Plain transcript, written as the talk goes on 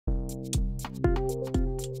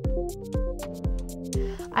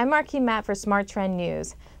I'm Marquis Matt for Smart Trend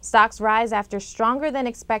News. Stocks rise after stronger than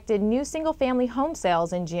expected new single-family home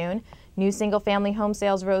sales in June. New single-family home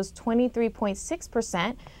sales rose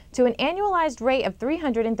 23.6% to an annualized rate of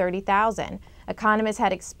 330,000. Economists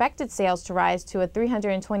had expected sales to rise to a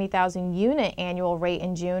 320,000 unit annual rate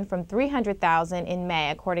in June from 300,000 in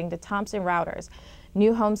May, according to Thomson Reuters.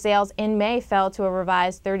 New home sales in May fell to a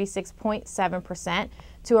revised 36.7%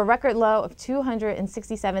 to a record low of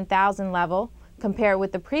 267,000 level, compared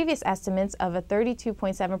with the previous estimates of a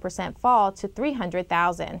 32.7% fall to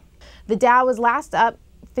 300,000. The Dow was last up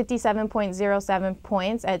 57.07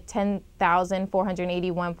 points at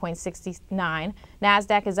 10,481.69.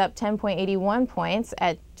 Nasdaq is up 10.81 points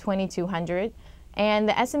at 2,200. And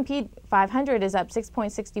the S&P 500 is up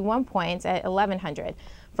 6.61 points at 1,100.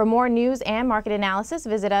 For more news and market analysis,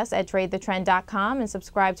 visit us at tradethetrend.com and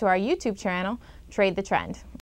subscribe to our YouTube channel, Trade the Trend.